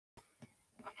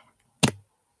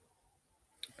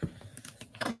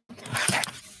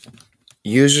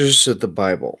Users of the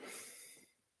Bible,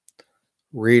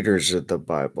 readers of the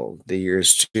Bible, the year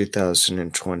is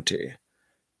 2020.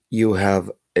 You have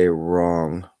a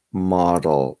wrong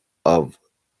model of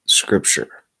Scripture.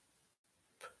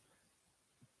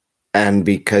 And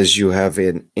because you have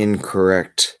an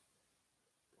incorrect,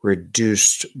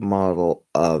 reduced model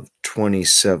of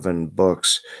 27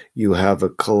 books, you have a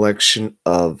collection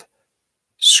of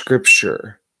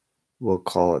Scripture, we'll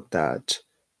call it that,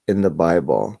 in the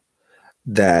Bible,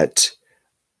 that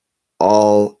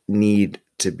all need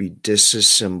to be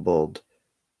disassembled,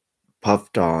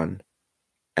 puffed on,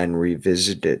 and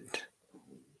revisited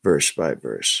verse by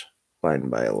verse, line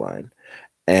by line.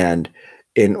 And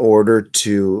in order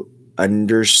to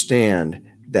understand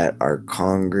that our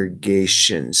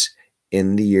congregations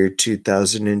in the year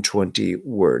 2020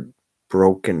 were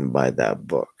broken by that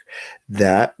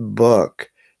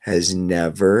book has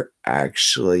never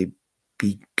actually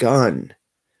begun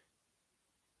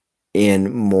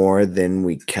in more than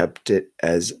we kept it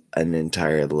as an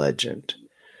entire legend.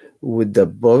 With the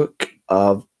book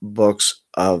of books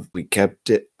of, we kept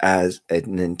it as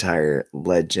an entire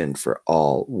legend for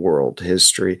all world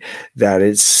history that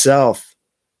itself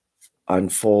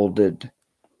unfolded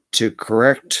to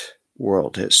correct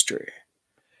world history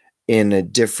in a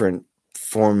different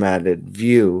formatted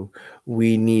view.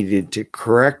 We needed to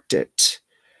correct it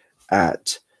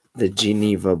at the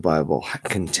Geneva Bible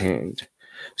contained.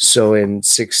 So in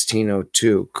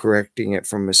 1602, correcting it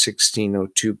from a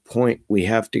 1602 point, we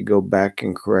have to go back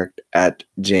and correct at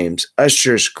James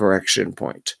Ussher's correction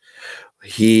point.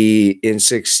 He, in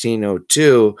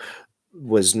 1602,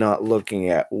 was not looking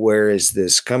at where is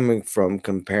this coming from,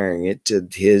 comparing it to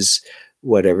his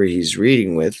whatever he's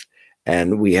reading with.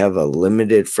 And we have a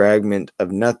limited fragment of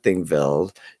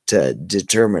Nothingville to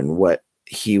determine what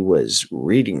he was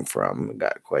reading from.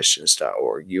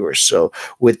 Gotquestions.org. You are so,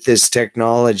 with this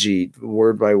technology,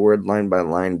 word by word, line by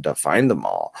line, to find them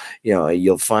all,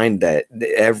 you'll find that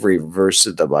every verse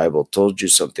of the Bible told you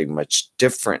something much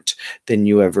different than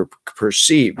you ever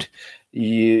perceived.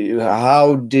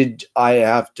 How did I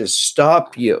have to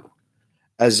stop you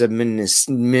as a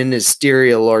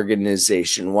ministerial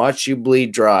organization, watch you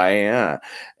bleed dry,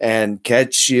 and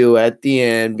catch you at the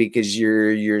end because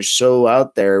you're so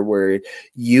out there where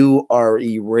you are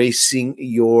erasing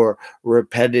your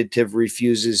repetitive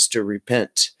refuses to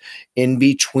repent. In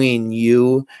between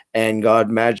you and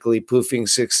God magically poofing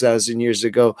 6,000 years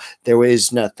ago, there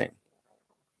is nothing.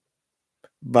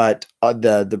 But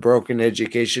the broken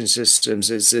education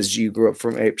systems, it says you grew up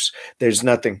from apes. There's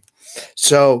nothing.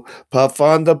 So puff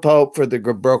on the Pope for the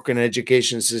broken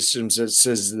education systems. It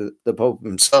says the Pope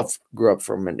himself grew up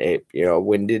from an ape.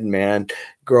 When did man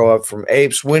grow up from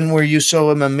apes? When were you so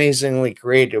amazingly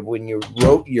creative? When you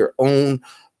wrote your own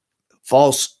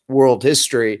false world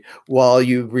history while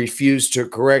you refused to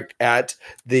correct at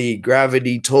the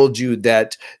gravity told you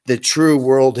that the true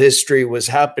world history was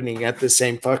happening at the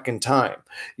same fucking time.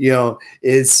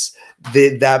 It's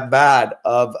that bad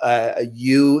of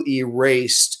you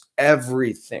erased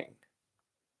everything.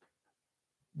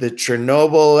 The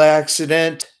Chernobyl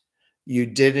accident, you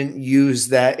didn't use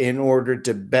that in order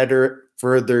to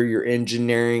further your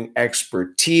engineering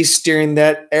expertise during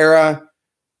that era.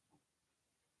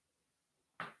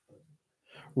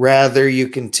 Rather, you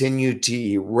continued to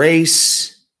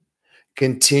erase,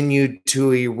 continued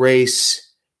to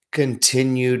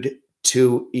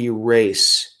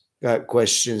erase. Got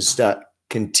questions?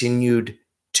 Continued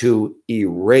to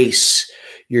erase.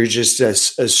 You're just a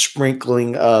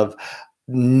sprinkling of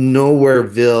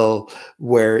Nowhereville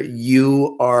where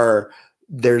you are.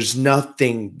 There's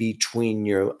nothing between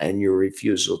you and your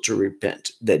refusal to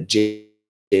repent that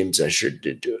James Ussher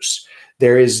deduced.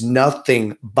 There is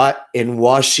nothing but in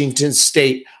Washington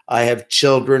State, I have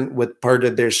children with part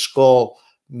of their skull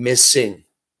missing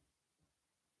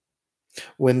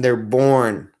when they're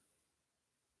born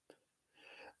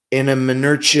in a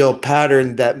menuchal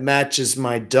pattern that matches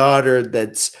my daughter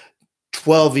that's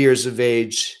 12 years of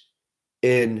age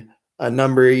in a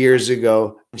number of years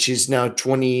ago. She's now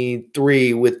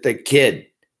 23 with the kid.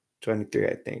 23,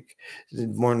 I think.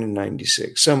 Born in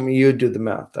 96. Some of you do the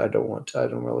math. I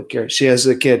don't really care. She has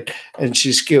a kid and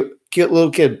she's cute. Cute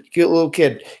little kid.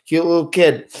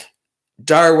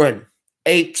 Darwin,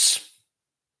 apes.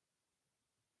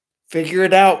 Figure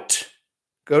it out.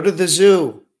 Go to the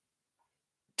zoo.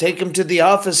 Take them to the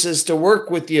offices to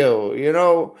work with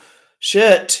you.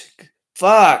 Shit.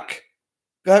 Fuck.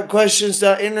 Got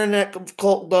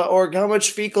questions.internetcult.org. How much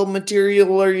fecal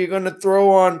material are you going to throw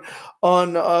on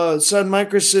Sun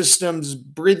Microsystems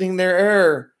breathing their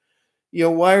air?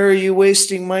 Why are you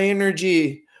wasting my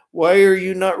energy? Why are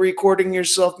you not recording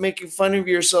yourself making fun of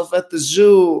yourself at the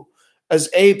zoo as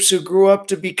apes who grew up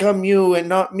to become you and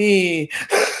not me?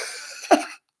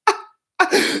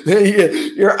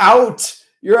 You're out.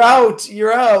 You're out.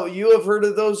 You're out. You have heard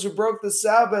of those who broke the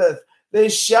Sabbath. They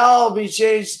shall be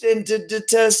changed into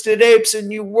detested apes.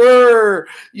 And you were.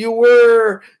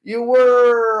 I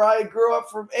grew up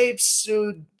from apes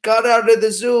who got out of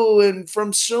the zoo, and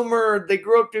from Sumer, they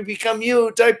grew up to become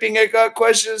you. Typing, I got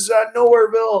questions at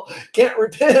Nowhereville. Can't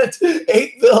repent.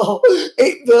 Apeville.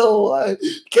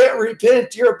 Can't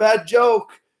repent. You're a bad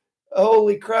joke.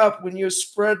 Holy crap, when you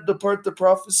spread apart the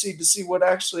prophecy to see what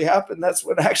actually happened, that's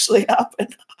what actually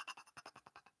happened.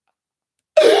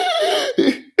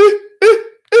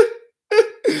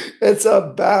 It's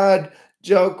a bad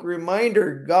joke.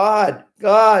 Reminder, God,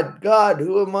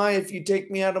 who am I if you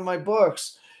take me out of my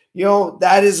books?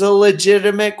 That is a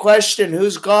legitimate question.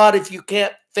 Who's God if you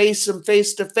can't face him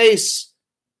face to face?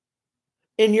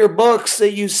 In your books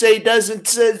that you say doesn't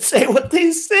say what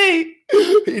they say.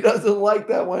 He doesn't like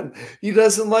that one. He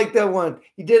doesn't like that one.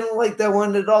 He didn't like that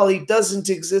one at all. He doesn't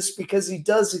exist because he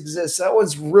does exist. That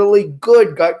one's really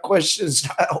good. Got questions.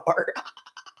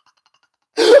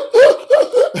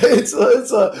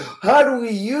 How do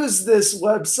we use this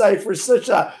website for such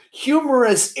a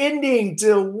humorous ending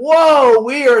to, whoa,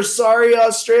 we are sorry,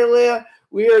 Australia.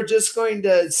 We are just going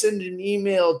to send an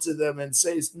email to them and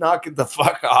say, knock it the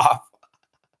fuck off.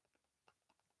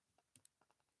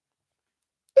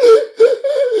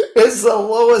 It's the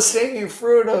lowest hanging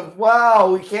fruit of,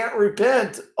 wow, we can't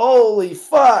repent. Holy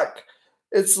fuck.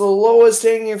 It's the lowest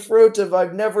hanging fruit of,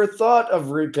 I've never thought of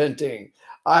repenting.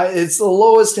 It's the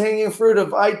lowest hanging fruit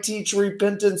of, I teach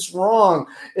repentance wrong.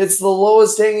 It's the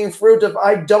lowest hanging fruit of,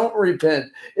 I don't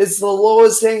repent. It's the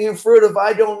lowest hanging fruit of,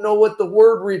 I don't know what the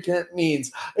word repent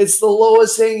means. It's the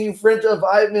lowest hanging fruit of,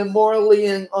 I'm immorally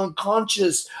and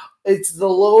unconscious. It's the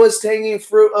lowest hanging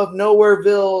fruit of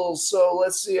Nowhereville. So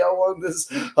let's see how long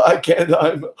this. I can't.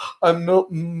 I'm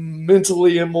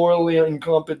mentally and morally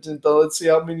incompetent. Let's see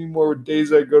how many more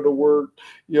days I go to work.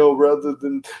 Rather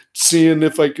than seeing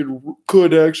if I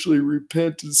could actually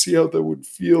repent and see how that would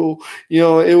feel.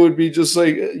 It would be just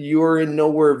like you are in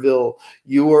Nowhereville.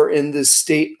 You are in this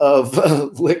state of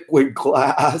liquid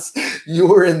glass.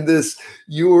 You are in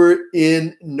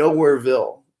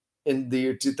Nowhereville in the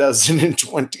year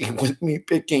 2020 with me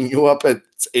picking you up at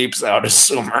Apes Out of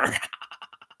Sumer.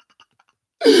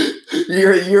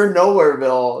 you're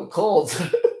Nowhereville,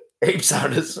 cold. Apes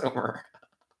Out of Sumer.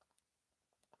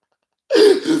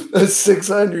 A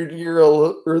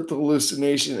 600-year-old Earth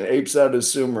hallucination. Apes Out of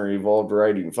Sumer evolved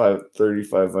writing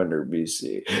 3,500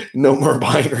 BC. No more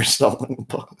buying or selling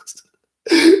books.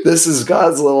 This is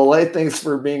God's little light. Thanks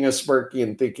for being a Sparky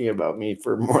and thinking about me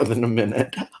for more than a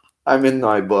minute. I'm in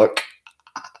my book.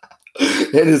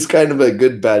 It is kind of a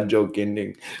good bad joke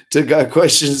ending. To Got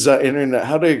Questions Internet.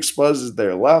 How to expose is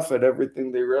there. Laugh at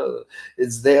everything they wrote.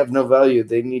 They have no value.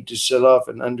 They need to shut off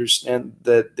and understand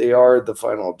that they are the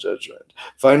final judgment.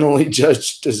 Finally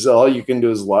judged is all you can do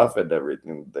is laugh at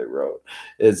everything that they wrote.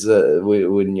 It's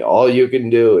when all you can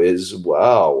do is,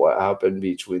 wow, what happened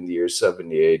between the year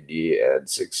 70 AD and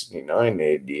 69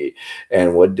 AD,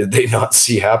 and what did they not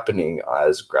see happening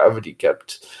as gravity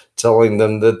kept telling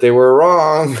them that they were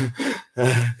wrong.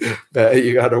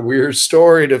 You got a weird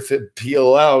story to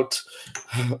peel out.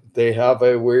 They have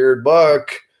a weird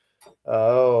book.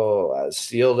 Oh,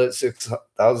 sealed it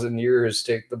 6,000 years.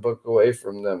 Take the book away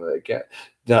from them. They can't.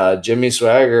 Jimmy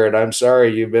Swaggart, I'm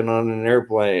sorry, you've been on an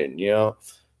airplane.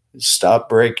 Stop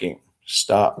breaking.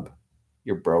 Stop.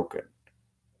 You're broken.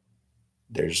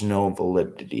 There's no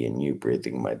validity in you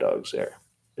breathing my dog's air.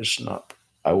 It's not.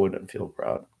 I wouldn't feel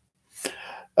proud.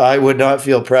 I would not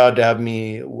feel proud to have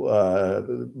me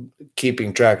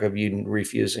keeping track of you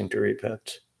refusing to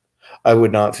repent. I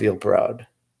would not feel proud.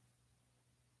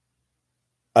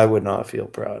 I would not feel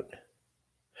proud.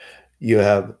 You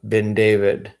have been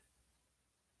David.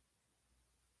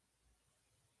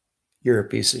 You're a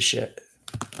piece of shit.